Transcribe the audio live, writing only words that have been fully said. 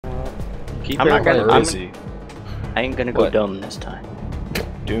Keep I'm not gonna. everybody busy. I ain't gonna go What? dumb this time.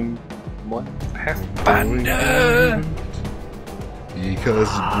 Doom. What? Thunder. Because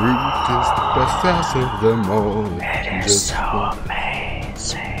Groot is the best house of them all. It is so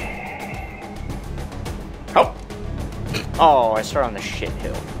amazing. Oh! Oh, I start on the shit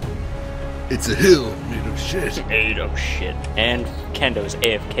hill. It's a hill made of shit. Made of shit. And Kendo's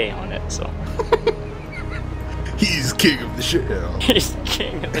AFK on it, so. He's king of the shit hill. He's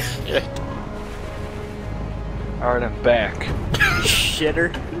king of the shit. Alright, I'm back.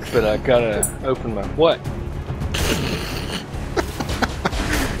 Shitter. But I gotta open my. What?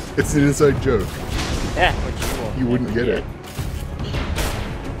 It's an inside joke. Yeah, which you won't. You wouldn't get it.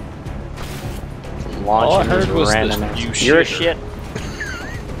 Launching All I heard these was random this, ass- you You're a shitter. shit.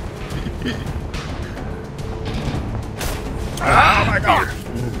 Oh my god!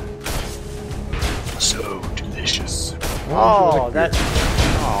 So delicious. Oh, that.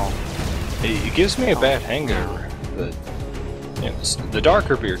 Oh. It gives me a bad hangover, but you know, the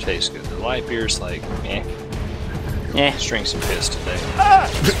darker beer tastes good. The light beer's like, eh. Yeah. Let's drink some piss today.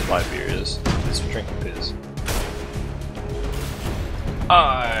 That's what light beer is. It's drinking piss.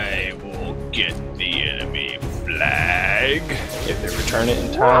 I will get the enemy flag if they return it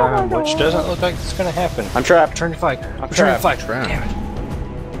in time, which doesn't look like it's gonna happen. I'm trapped. Return the flag. I'm Return the trapped. flag. Trapped. Damn it.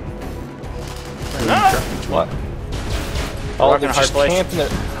 Ah! What? Oh, Rock in they're a hard just place. camping it.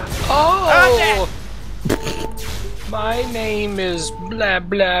 Oh! My name is blah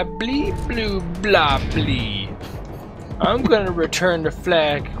blah blee blue blah blee. I'm gonna return the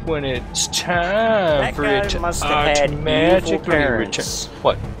flag when it's time That for guy it to must have had evil automatically return. parents.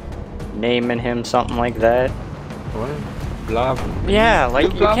 What? Naming him something like that. What? Blah. Yeah,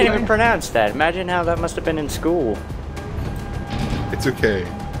 like you blah, can't blah. even pronounce that. Imagine how that must have been in school. It's okay.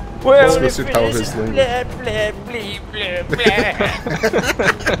 Well, supposed to tell his language. blah, blah, blah,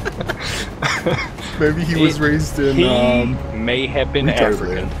 blah. Maybe he was raised in, He may have been retarded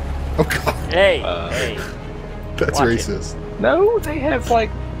African. land. Oh god, Hey, Hey. that's watch it. racist. No, they have like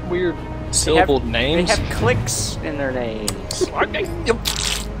weird syllabled names. They have clicks in their names. Like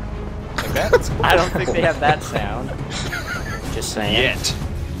that? I don't think they have that sound. Just saying. Yet.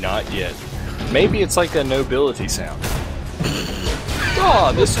 Not yet. Maybe it's like a nobility sound.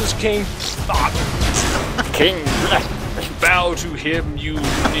 Oh, this is King. King. Bow to him, you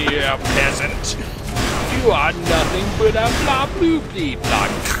near peasant. You are nothing but a blah blue blee blah.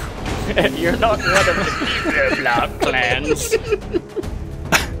 You're not one of the blah clans.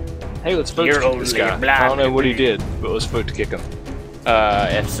 Hey, let's vote You're to kick this only guy. blah I don't know what he blee. did, but let's vote to kick him.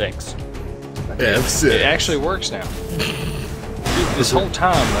 F6. F6. It actually works now. Dude, this whole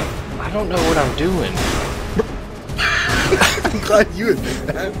time, I don't know what I'm doing. I'm glad you admit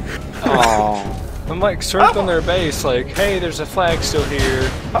that. Oh. I'm like circling their base, like, hey, there's a flag still here,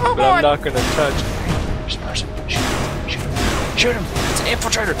 but I'm not gonna touch. There's a person. Shoot him! It's an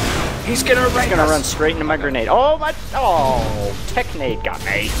infiltrator. He's gonna He's gonna run straight into my grenade. Oh my! Oh, Technade got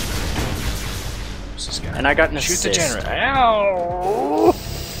me. And I got an Shoot assist. the general. Ow!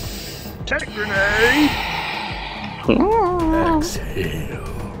 Tech grenade. Exhale.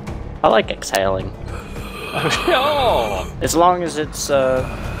 I like exhaling. Oh! As long as it's, not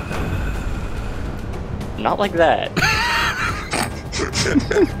like that.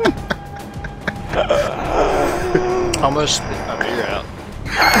 Almost. Oh, you're out.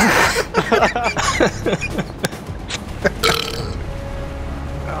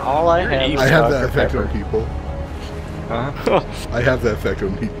 All I have is I have that Dr. effect Pepper. on people. Huh? I have that effect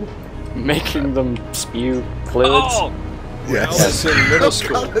on people. Making them spew fluids. Oh! When I Yes. was in middle Oh,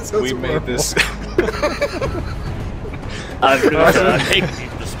 school, God, that sounds we made horrible. this. I'm gonna make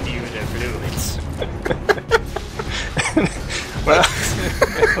people spew their fluids. When I was in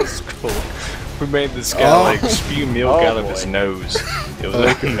middle school, we made this guy like spew milk Oh, out of his boy. nose. It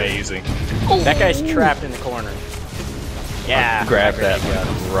was amazing. That guy's trapped in the corner. Yeah. Grab that one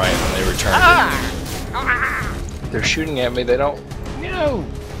right when they returned it. They're shooting at me. They don't. No.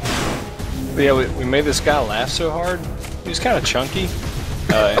 But yeah, we made this guy laugh so hard. He was kind of chunky.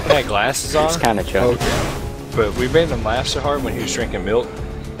 And had glasses on. It's kind of chunky. Okay. But we made him laugh so hard when he was drinking milk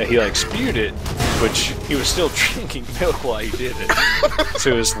that he like spewed it, which he was still drinking milk while he did it.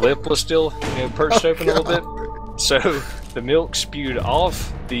 So his lip was still, perched open a little bit. So the milk spewed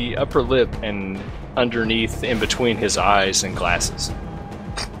off the upper lip and underneath, in between his eyes and glasses.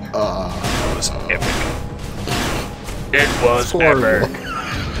 It was epic. It was horrible. epic.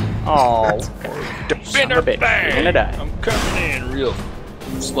 Oh. Defender Son of a bitch, bang! you're gonna die. I'm coming in real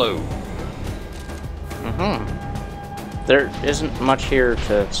slow. There isn't much here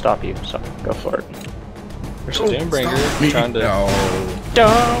to stop you, so go for it. There's a Doombringer trying to. No.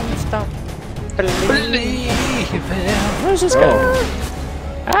 Don't stop. Believe him. Where's this guy?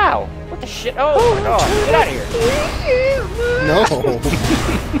 Ow! What the shit? Oh my god! Get out of No.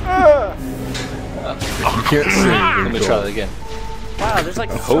 You can't sing. Let me try that again. Wow, there's like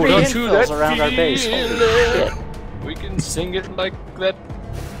Hold 3 on to infills that around our base. Holy shit. We can sing it like that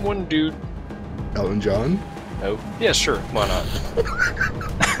one dude. Elton John? Oh, yeah, sure. Why not?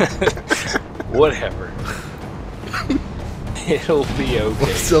 Whatever. It'll be okay.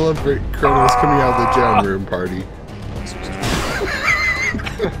 Let's celebrate Kronos coming out of the Genroom party.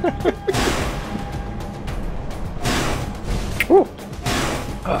 Whew.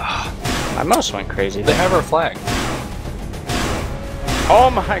 My mouse went crazy. They have our flag. Oh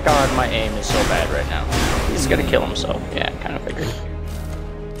my god, my aim is so bad right now. He's gonna kill himself. Yeah, kind of figured.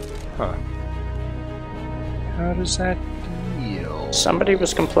 Huh. How does that feel? Somebody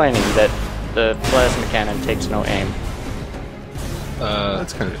was complaining that the plasma cannon takes no aim.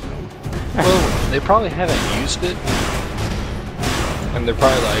 That's kind of dumb. Well, they probably haven't used it. And they're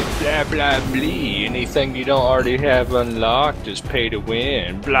probably like, blah, blah, blee. Anything you don't already have unlocked is pay to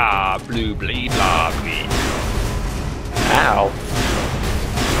win. Blah, blue, blee, blah, blee. Ow.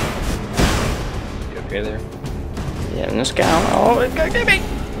 You okay there? Yeah, and this guy. Oh, it's gonna get me!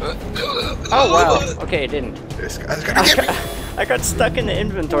 Oh wow. Okay, it didn't. This guy's gonna get me! I got stuck in the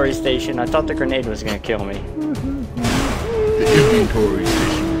inventory station. I thought the grenade was gonna kill me. The inventory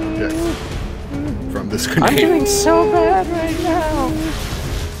station will protect from this grenade. I'm doing so bad right now.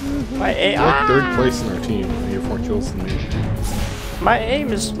 My aim. You're third place in our team. You have 4 kills than me. My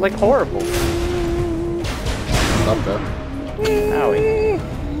aim is like horrible. Not bad. Owie.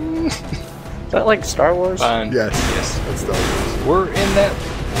 Is that like Star Wars? Fine. Yes. That's Star Wars. We're in that.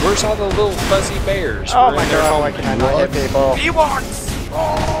 Where's all the little fuzzy bears? Oh We're my in there god, why home. can I not hit people? Ewoks!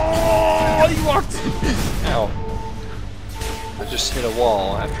 Oh, Ewoks! Ow. I just hit a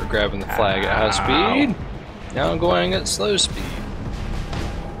wall after grabbing the flag at high speed. Now I'm going at slow speed.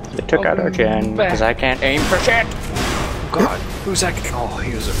 They took out our gen because I can't aim for shit. God, who's that? Oh,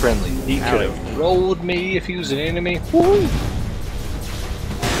 he was a friendly. He could have rolled me if he was an enemy. Woo!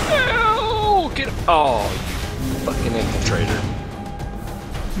 Ow! Get him! Oh, you fucking infiltrator.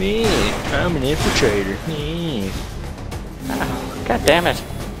 Me, I'm an infiltrator. Me. Oh, god damn it.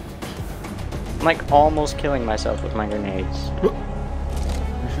 I'm like almost killing myself with my grenades.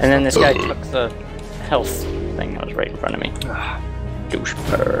 And then this guy took the health thing that was right in front of me.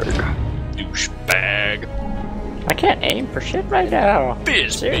 Douchebag. Douchebag. I can't aim for shit right now.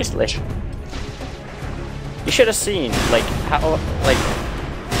 Biz, Seriously. You should have seen like how like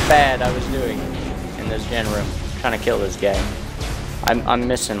bad I was doing in this gen room trying to kill this guy. I'm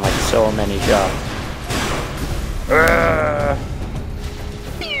missing like so many shots.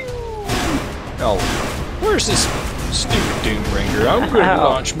 Oh, where's this stupid Doombringer? I'm gonna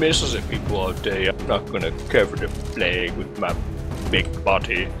launch missiles at people all day. I'm not gonna cover the flag with my big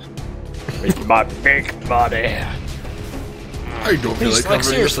body. With my big body. I don't feel like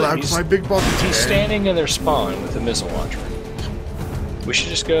covering this flag with my big body. He's standing in their spawn with a missile launcher. We should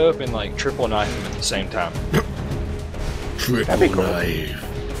just go up and like triple knife him at the same time. Triple knife.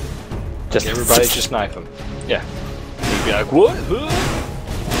 Just Everybody just knife him. Yeah. He'd be like, what? Huh?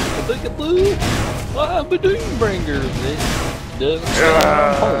 I'm a Doombringer.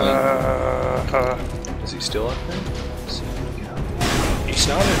 Is he still up there? He's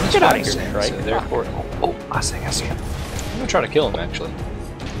not in his Get out of fight here, stand, right? so therefore. Oh, I see him. I'm gonna try to kill him actually.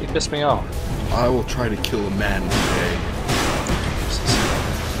 He pissed me off. I will try to kill a man today.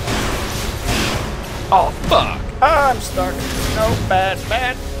 Oh, fuck! I'm stuck. No, bad.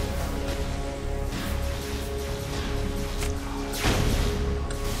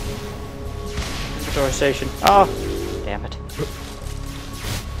 Inventory station. Oh, damn it.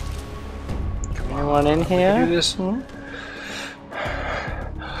 Anyone in here? Do this.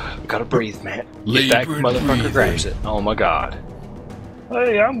 Gotta breathe, man. Labor That motherfucker breathing. grabs it. Oh my god.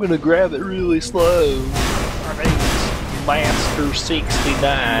 Hey, I'm gonna grab it really slow. My name's Master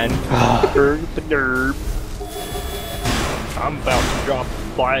 69. Derp. I'm about to drop the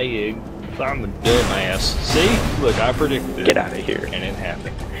flag. I'm a dumbass. See? Look, I predicted it. Get out of here. And it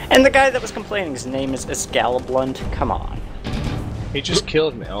happened. And the guy that was complaining, his name is Excaliblunt. Come on. He just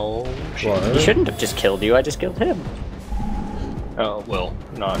killed me. Oh, shit. What? He shouldn't have just killed you. I just killed him. Oh, well,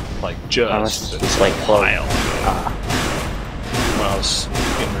 not like just. It's like close. When I was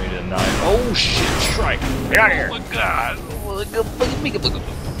getting ready to knife. Oh shit, strike! Get out of here! Oh my god!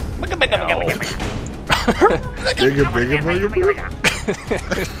 Bigger.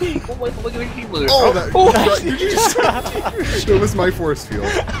 Oh, that, that was my force field.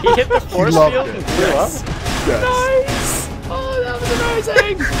 He hit the force loved field it. and blew Yes. up. Yes. Nice! Oh, that was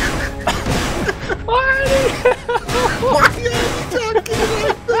amazing! Why are you talking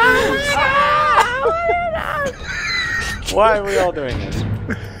like that? Why are we all doing this?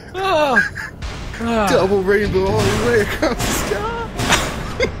 Double rainbow all the way across the sky.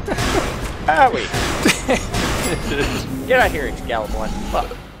 Owie! Get out here, Excalibur.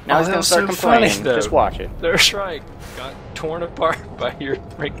 Fuck. Now he's gonna start complaining. Just watch it. That's right. Got torn apart by your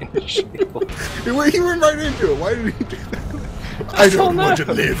freaking shield. Wait, he went right into it. Why did he do that? I don't want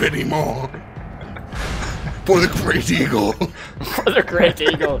to live anymore. For the Great Eagle. For the Great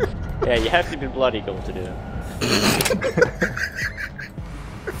Eagle. Yeah, you have to be Blood Eagle to do it.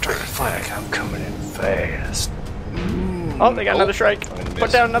 Turn flag, I'm coming in fast. Oh, they got another strike.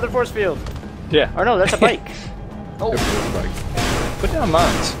 Put down another force field. Yeah. Or no, that's a bike. Oh, put down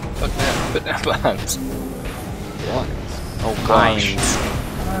mines. Fuck that. Put down mines. Oh gosh.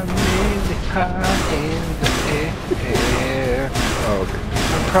 I'm really high in the air. Oh, okay.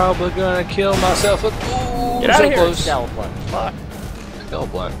 I'm probably gonna kill myself with. Ooh, Get out so of here, close. Excalibur. Fuck.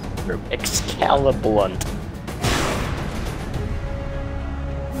 Excalibur. Excalibur.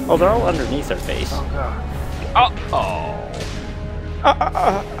 Oh, they're all underneath our base. Oh god. Oh.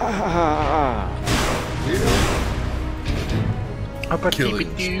 How about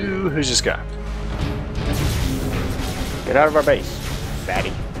Killing you? Who's this guy? Get out of our base,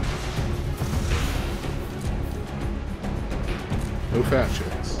 fatty. No fat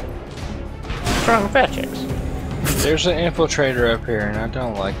chicks. What's wrong with fat chicks? There's an infiltrator up here, and I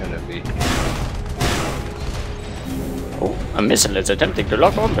don't like him to be. Oh, a missile is attempting to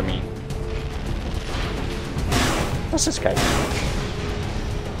lock onto me. What's this guy doing?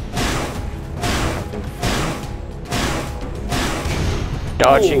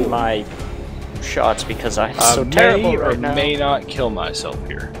 Dodging my shots because I'm so terrible right now. May not kill myself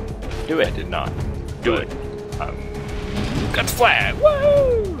here. Do it. I did not. Do it. Got the flag.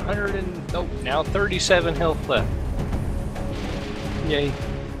 Woo! 100 and now 37 health left. Yay. You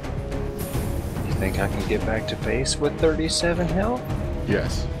think I can get back to base with 37 health?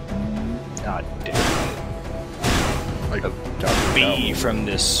 Yes. God damn it. Like A bee from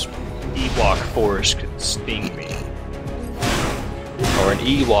this Ewok forest could sting me. Or an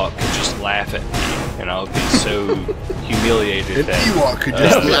Ewok could just laugh at me, and I'll be so humiliated An that Ewok could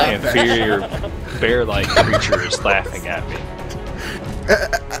just an laugh at inferior bear-like creature is laughing at me.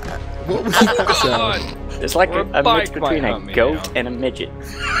 what was that sound? It's like Or a mix bike between might a hunt me goat now. and a midget.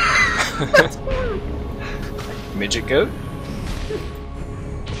 Midget goat?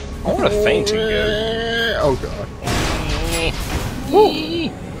 I want a fainting goat. Oh god.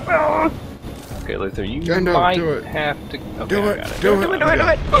 Okay, Luther, you Gendo, might do it. have to. Okay, Do I it. got it. Do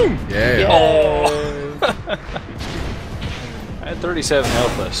it. Boom! Yeah. Oh! I had 37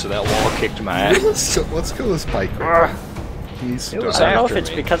 health left, so that wall kicked my ass. Let's kill this bike. Right now. He's It was I don't know if after it's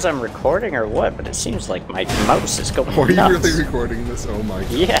me. because I'm recording or what, but it seems like my mouse is going Are you nuts. really recording this? Oh my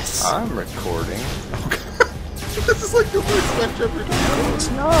god. Yes. I'm recording. This is like the worst match ever done. No, it's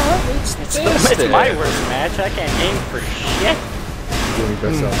not. It's It's my worst match. I can't aim for shit. Doing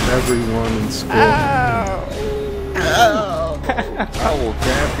best out of everyone in school. I will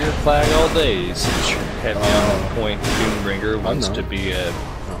grab your flag all day since your heavy on point Doombringer wants not. to be a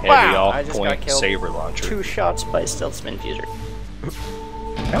heavy Wow, off I just got point killed. saber launcher. 2 shots by Stealth Spin Fuser.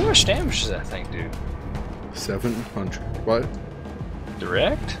 How much damage does that thing do? 700. What?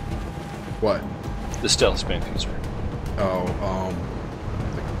 Direct? What? The stealth spin fuser. Oh,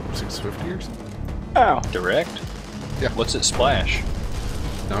 like 650 or something? Oh. Direct? Yeah. What's it splash?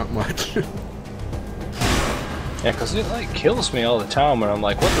 Not much. Yeah, because it like kills me all the time when I'm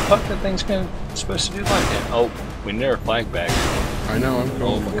like, what the fuck that thing's supposed to do like that? Oh, we never flag back. I know, I'm Oh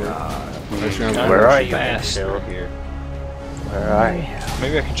going my for god. it. Actually, I'm Where are you, fast Bill? through here. Where are you?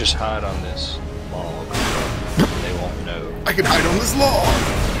 Maybe I can just hide on this log. They won't know. I can hide on this log!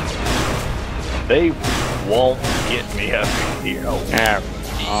 They won't get me up here.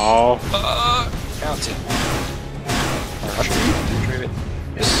 Oh, Oh. counts it. Retrieve it.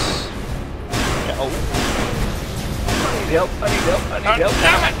 Yes. Yeah, oh. I need help. I need help. I need help.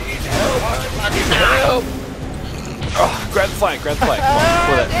 I need help. I need help. Oh, grab the flag. Grab the flag. Come on.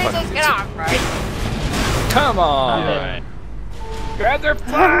 Pull that fucking. Come on. Grab their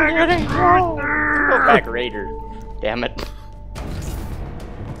flag. Go back, Raider. Damn it.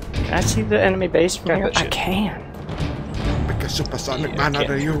 Can I see the enemy base from here? I can. Make a supersonic Yeah, man out of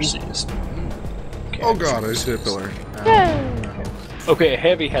can't you. resist. Oh god, I just hit a pillar. Okay,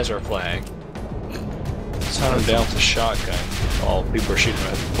 Heavy has our flag. Let's hunt him down with a shotgun. All people are shooting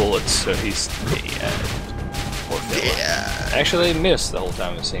him with bullets, so he's dead. Poor fella. Yeah. Actually, they missed the whole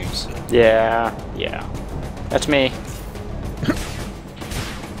time, it seems. Yeah. That's me.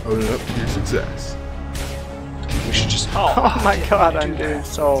 Own up to your success. We should just. Oh my god, I'm doing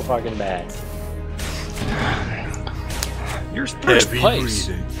so fucking bad. You're first Heavy place.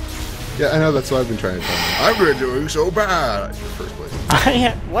 breathing. Yeah, I know, that's what I've been trying to tell you. I've been doing so bad. You're first place.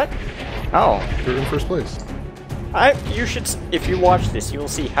 What? Oh. You're in first place. You should, if you watch this, you'll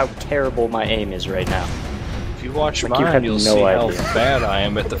see how terrible my aim is right now. If you watch Like, you mine, have you'll no see idea. how bad I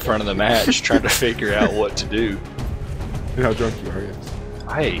am at the front of the match trying to figure out what to do. And how drunk you are, yes.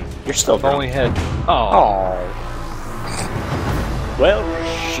 Hey, You're still I've drunk. only had. Oh. Oh. Well,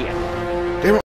 shit.